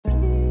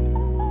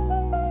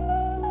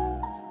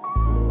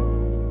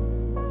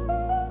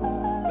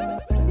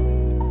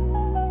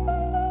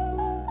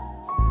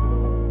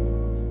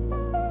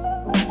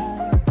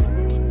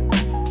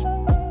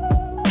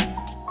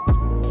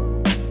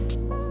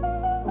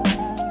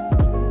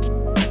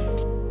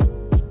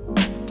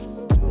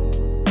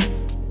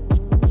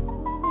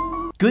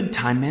Good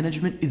time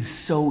management is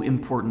so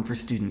important for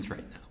students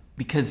right now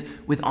because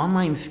with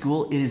online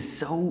school, it is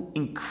so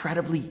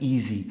incredibly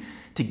easy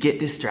to get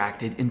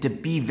distracted and to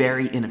be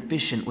very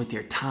inefficient with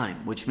your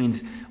time, which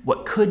means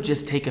what could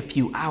just take a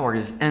few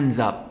hours ends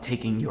up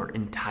taking your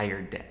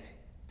entire day.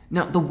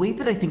 Now, the way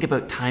that I think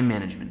about time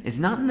management is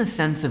not in the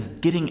sense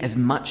of getting as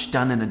much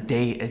done in a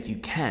day as you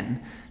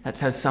can. That's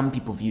how some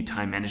people view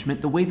time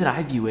management. The way that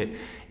I view it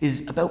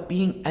is about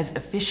being as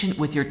efficient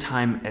with your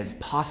time as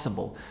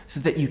possible so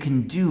that you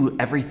can do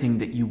everything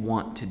that you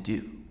want to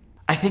do.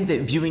 I think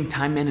that viewing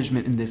time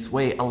management in this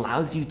way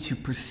allows you to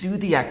pursue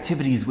the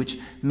activities which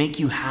make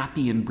you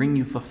happy and bring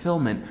you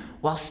fulfillment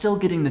while still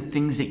getting the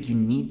things that you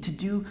need to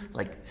do,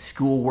 like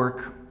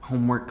schoolwork,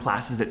 homework,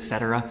 classes,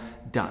 etc.,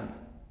 done.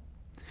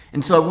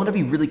 And so I want to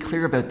be really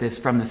clear about this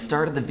from the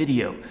start of the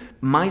video.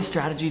 My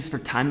strategies for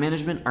time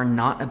management are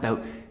not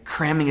about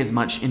cramming as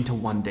much into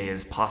one day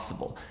as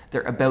possible.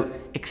 They're about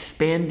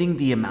expanding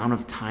the amount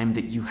of time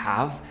that you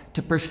have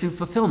to pursue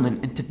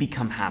fulfillment and to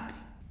become happy.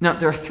 Now,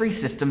 there are three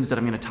systems that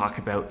I'm going to talk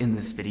about in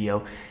this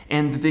video,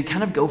 and they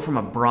kind of go from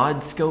a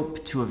broad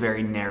scope to a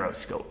very narrow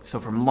scope.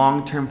 So from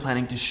long-term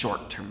planning to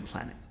short-term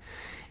planning.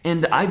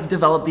 And I've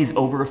developed these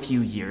over a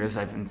few years.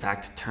 I've in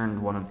fact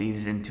turned one of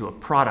these into a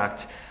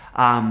product.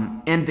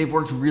 And they've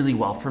worked really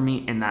well for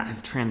me, and that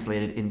has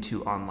translated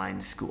into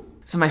online school.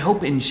 So my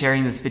hope in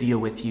sharing this video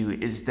with you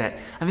is that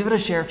I'm able to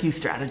share a few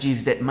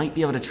strategies that might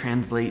be able to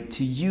translate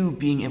to you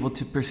being able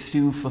to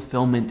pursue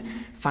fulfillment,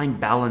 find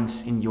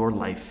balance in your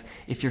life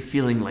if you're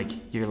feeling like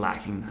you're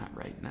lacking that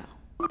right now.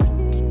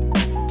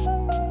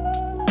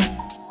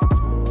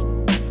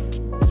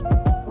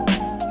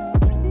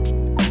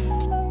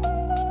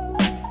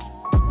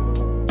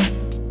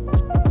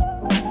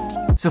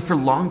 So for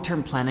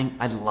long-term planning,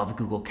 I love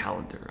Google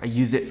Calendar. I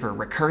use it for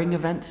recurring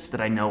events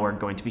that I know are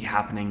going to be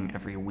happening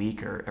every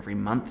week or every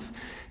month.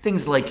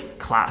 Things like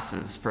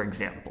classes, for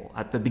example.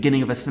 At the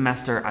beginning of a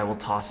semester, I will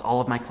toss all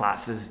of my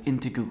classes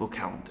into Google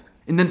Calendar.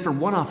 And then for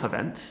one-off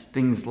events,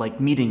 things like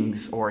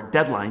meetings or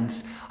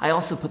deadlines, I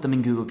also put them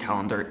in Google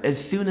Calendar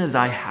as soon as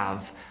I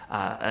have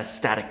a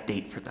static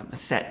date for them, a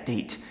set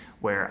date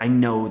where I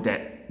know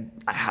that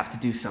I have to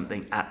do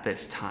something at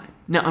this time.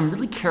 Now, I'm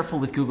really careful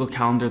with Google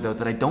Calendar, though,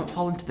 that I don't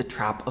fall into the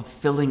trap of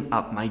filling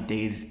up my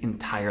days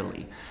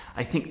entirely.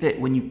 I think that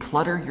when you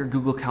clutter your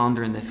Google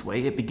Calendar in this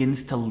way, it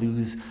begins to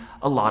lose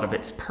a lot of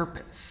its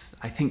purpose.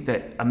 I think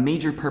that a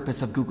major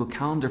purpose of Google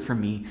Calendar for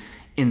me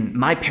in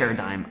my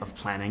paradigm of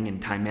planning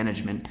and time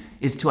management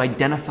is to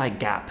identify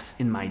gaps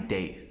in my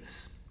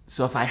days.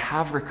 So if I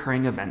have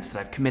recurring events that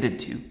I've committed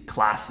to,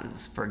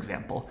 classes, for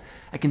example,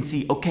 I can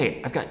see,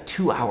 okay, I've got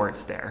 2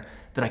 hours there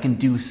that I can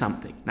do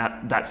something. Now,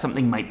 that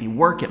something might be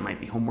work, it might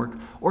be homework,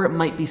 or it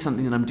might be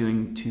something that I'm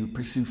doing to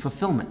pursue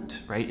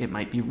fulfillment, right? It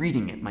might be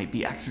reading, it might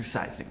be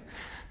exercising.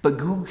 But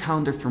Google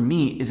Calendar for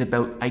me is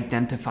about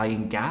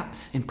identifying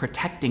gaps and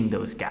protecting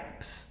those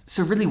gaps.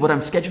 So really what I'm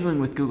scheduling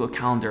with Google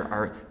Calendar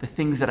are the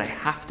things that I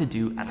have to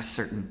do at a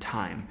certain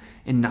time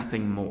and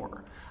nothing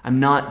more. I'm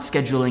not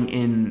scheduling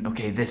in,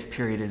 okay, this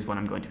period is when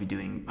I'm going to be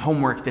doing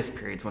homework, this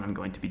period is when I'm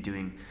going to be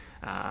doing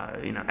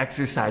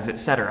exercise,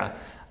 etc.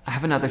 I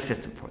have another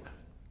system for that.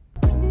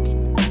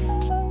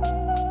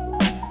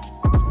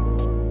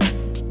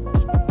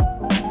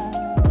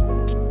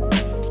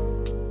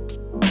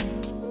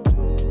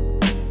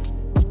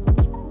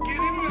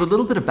 So a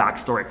little bit of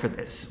backstory for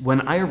this.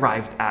 When I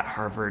arrived at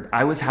Harvard,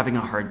 I was having a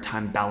hard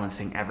time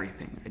balancing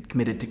everything. I'd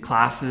committed to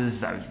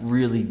classes, I was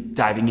really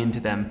diving into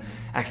them,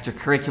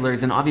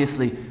 extracurriculars, and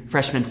obviously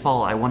freshman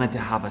fall, I wanted to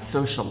have a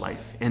social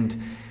life. And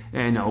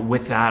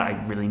with that,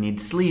 I really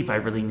need sleep, I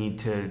really need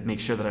to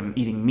make sure that I'm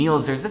eating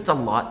meals. There's just a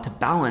lot to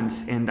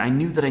balance, and I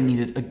knew that I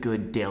needed a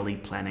good daily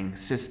planning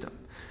system.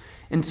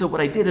 And so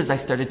what I did is I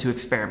started to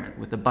experiment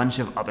with a bunch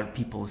of other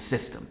people's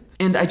systems.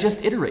 And I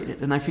just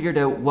iterated and I figured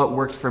out what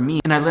worked for me.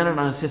 And I landed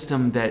on a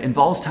system that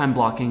involves time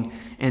blocking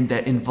and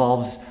that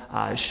involves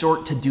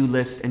short to-do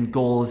lists and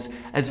goals,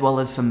 as well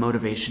as some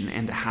motivation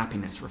and a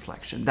happiness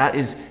reflection. That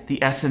is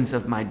the essence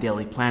of my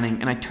daily planning,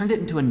 and I turned it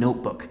into a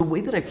notebook. The way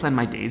that I plan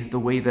my days, the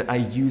way that I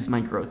use my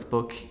growth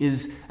book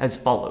is as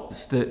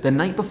follows. The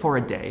night before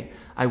a day,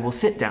 I will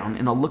sit down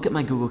and I'll look at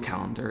my Google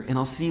Calendar and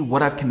I'll see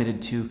what I've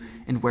committed to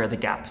and where the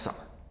gaps are.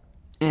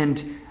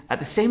 And at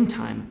the same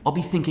time, I'll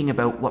be thinking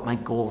about what my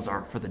goals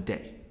are for the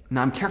day.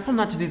 Now, I'm careful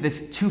not to do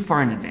this too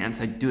far in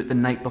advance. I do it the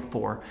night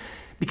before,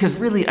 because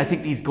really, I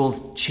think these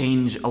goals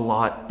change a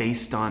lot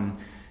based on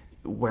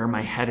where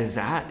my head is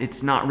at.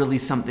 It's not really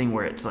something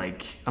where it's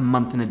like a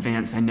month in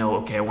advance, I know,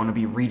 okay, I want to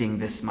be reading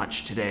this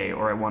much today,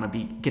 or I want to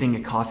be getting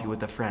a coffee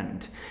with a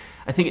friend.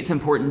 I think it's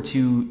important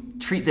to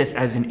treat this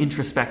as an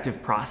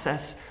introspective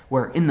process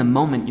where in the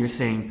moment you're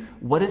saying,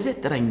 what is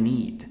it that I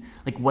need?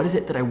 Like, what is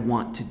it that I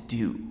want to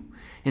do?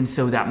 And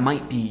so that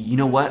might be, you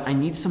know what, I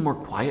need some more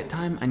quiet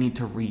time, I need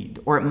to read.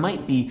 Or it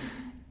might be,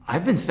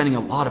 I've been spending a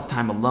lot of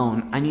time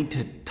alone. I need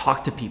to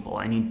talk to people.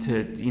 I need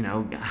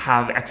to,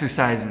 have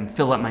exercise and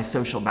fill up my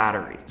social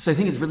battery. So I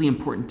think it's really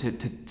important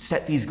to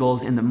set these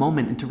goals in the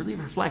moment and to really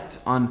reflect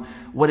on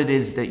what it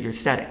is that you're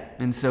setting.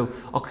 And so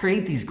I'll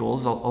create these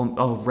goals.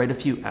 I'll write a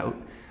few out,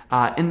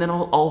 and then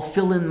I'll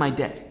fill in my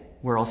day,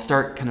 where I'll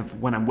start kind of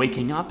when I'm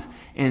waking up,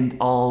 and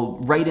I'll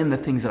write in the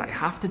things that I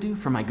have to do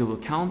for my Google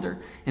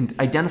Calendar, and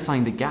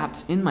identifying the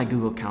gaps in my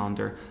Google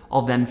Calendar,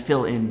 I'll then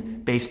fill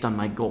in based on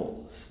my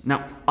goals.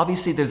 Now,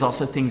 obviously there's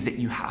also things that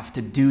you have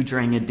to do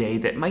during a day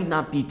that might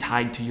not be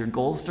tied to your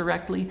goals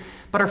directly,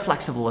 but are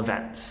flexible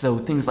events. So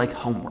things like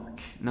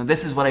homework. Now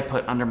this is what I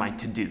put under my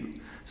to-do.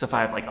 So if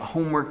I have like a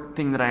homework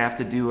thing that I have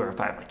to do, or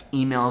if I have like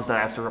emails that I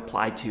have to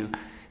reply to,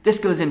 this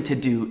goes in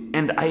to-do,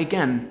 and I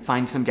again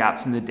find some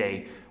gaps in the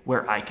day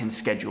where I can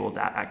schedule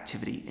that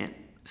activity in.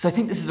 So I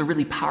think this is a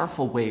really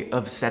powerful way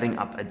of setting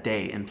up a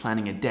day and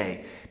planning a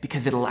day,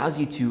 because it allows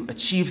you to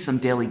achieve some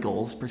daily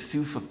goals,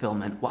 pursue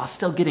fulfillment, while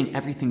still getting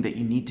everything that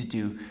you need to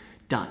do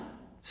done.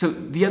 So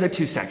the other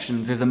two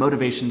sections, there's a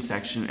motivation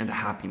section and a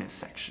happiness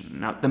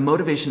section. Now, the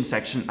motivation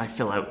section I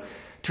fill out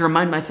to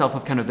remind myself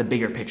of kind of the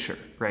bigger picture,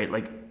 right?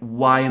 Like,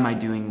 why am I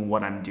doing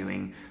what I'm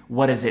doing?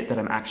 What is it that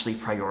I'm actually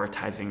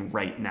prioritizing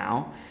right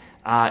now?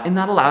 And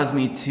that allows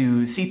me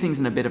to see things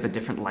in a bit of a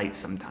different light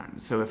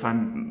sometimes. So if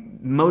I'm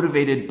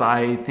motivated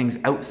by things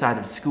outside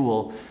of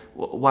school,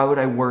 why would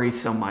I worry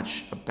so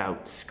much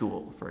about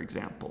school, for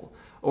example,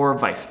 or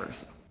vice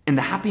versa? And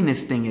the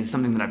happiness thing is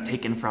something that I've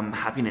taken from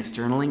happiness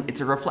journaling.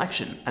 It's a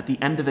reflection. At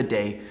the end of a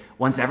day,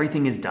 once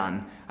everything is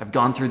done, I've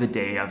gone through the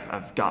day,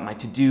 I've got my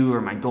to-do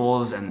or my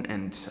goals,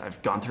 and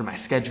I've gone through my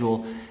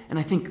schedule, and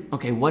I think,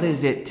 okay, what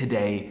is it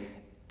today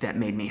that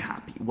made me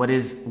happy? What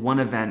is one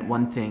event,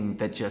 one thing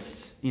that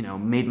just,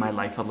 made my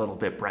life a little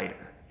bit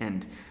brighter?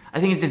 And I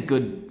think it's just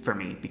good for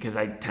me, because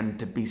I tend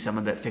to be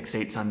someone that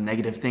fixates on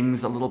negative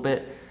things a little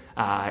bit,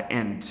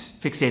 and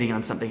fixating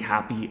on something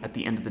happy at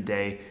the end of the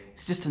day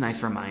is just a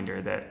nice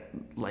reminder that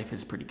life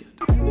is pretty good.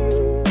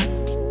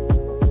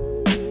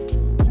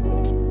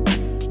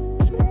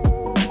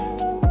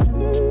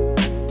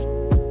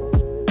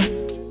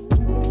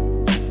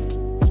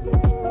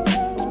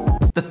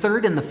 The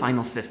third and the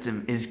final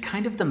system is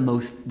kind of the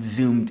most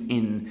zoomed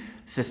in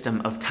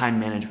system of time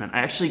management. I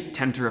actually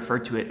tend to refer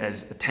to it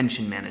as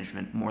attention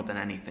management more than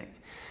anything.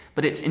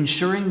 But it's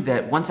ensuring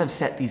that once I've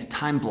set these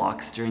time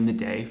blocks during the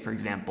day, for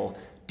example,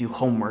 do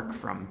homework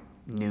from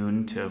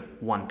noon to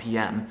 1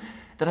 p.m.,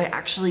 that I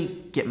actually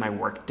get my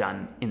work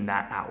done in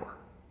that hour.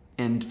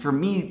 And for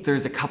me,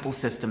 there's a couple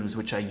systems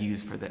which I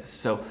use for this.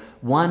 So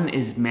one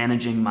is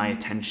managing my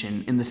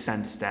attention in the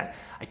sense that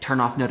I turn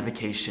off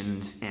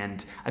notifications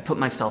and I put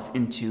myself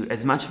into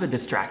as much of a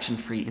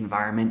distraction-free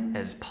environment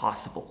as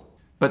possible.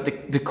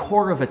 But the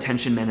core of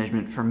attention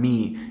management for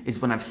me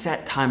is when I've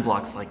set time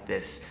blocks like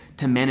this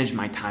to manage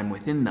my time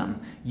within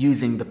them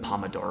using the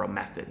Pomodoro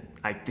method.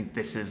 I think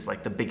this is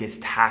like the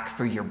biggest hack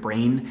for your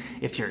brain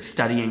if you're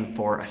studying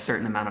for a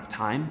certain amount of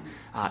time.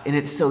 And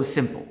it's so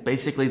simple.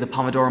 Basically, the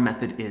Pomodoro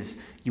method is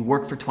you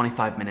work for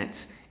 25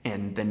 minutes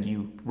and then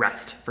you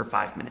rest for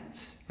 5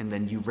 minutes. And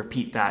then you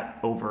repeat that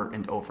over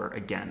and over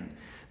again.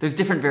 There's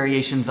different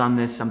variations on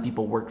this. Some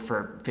people work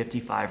for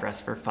 55,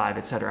 rest for 5,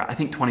 etc. I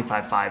think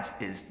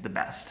 25-5 is the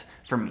best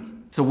for me.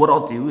 So what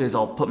I'll do is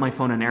I'll put my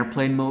phone in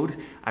airplane mode.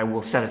 I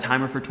will set a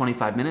timer for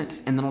 25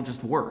 minutes and then I'll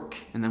just work.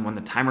 And then when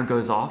the timer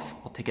goes off,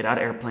 I'll take it out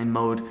of airplane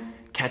mode,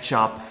 catch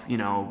up,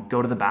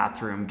 go to the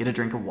bathroom, get a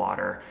drink of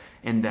water,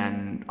 and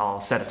then I'll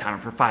set a timer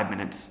for 5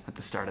 minutes at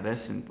the start of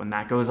this. And when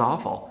that goes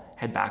off, I'll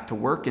head back to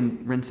work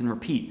and rinse and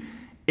repeat.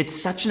 It's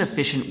such an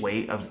efficient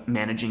way of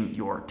managing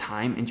your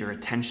time and your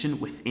attention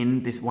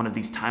within one of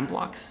these time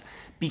blocks,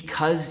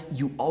 because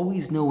you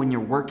always know when you're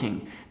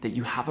working that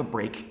you have a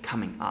break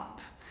coming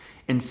up.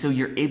 And so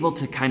you're able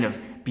to kind of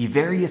be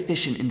very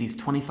efficient in these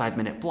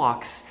 25-minute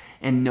blocks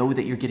and know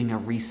that you're getting a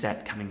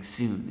reset coming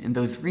soon. And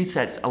those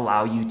resets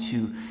allow you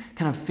to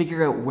kind of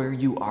figure out where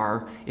you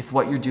are, if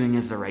what you're doing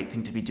is the right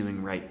thing to be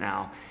doing right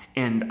now.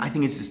 And I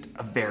think it's just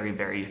a very,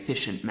 very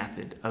efficient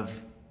method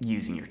of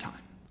using your time.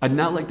 I'd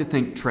now like to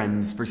thank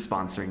Trends for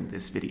sponsoring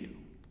this video.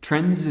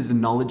 Trends is a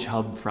knowledge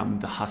hub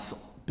from The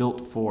Hustle,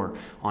 built for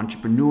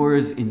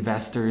entrepreneurs,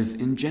 investors,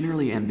 and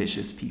generally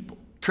ambitious people.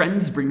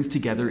 Trends brings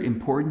together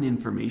important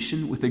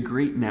information with a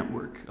great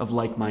network of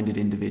like-minded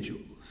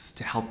individuals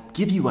to help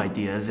give you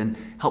ideas and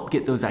help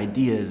get those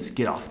ideas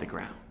get off the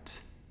ground.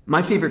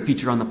 My favorite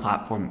feature on the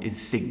platform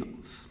is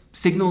Signals.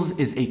 Signals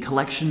is a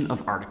collection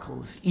of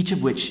articles, each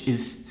of which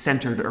is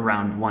centered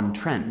around one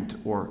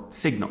trend or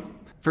signal.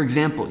 For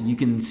example, you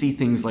can see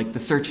things like the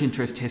search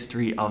interest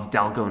history of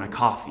Dalgona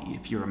coffee,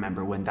 if you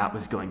remember when that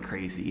was going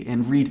crazy,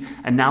 and read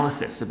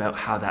analysis about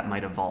how that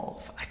might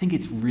evolve. I think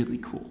it's really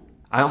cool.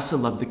 I also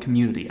love the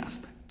community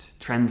aspect.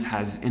 Trends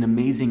has an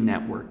amazing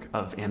network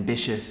of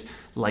ambitious,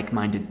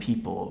 like-minded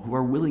people who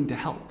are willing to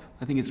help.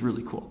 I think it's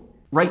really cool.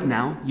 Right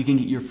now, you can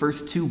get your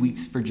first 2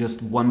 weeks for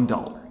just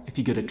 $1 if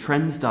you go to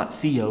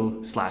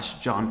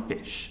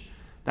trends.co/JohnFish.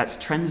 That's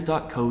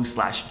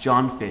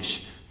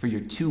trends.co/JohnFish for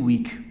your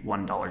 2-week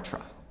 $1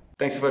 trial.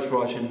 Thanks so much for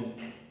watching.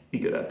 Be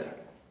good out there.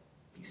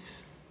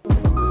 Peace.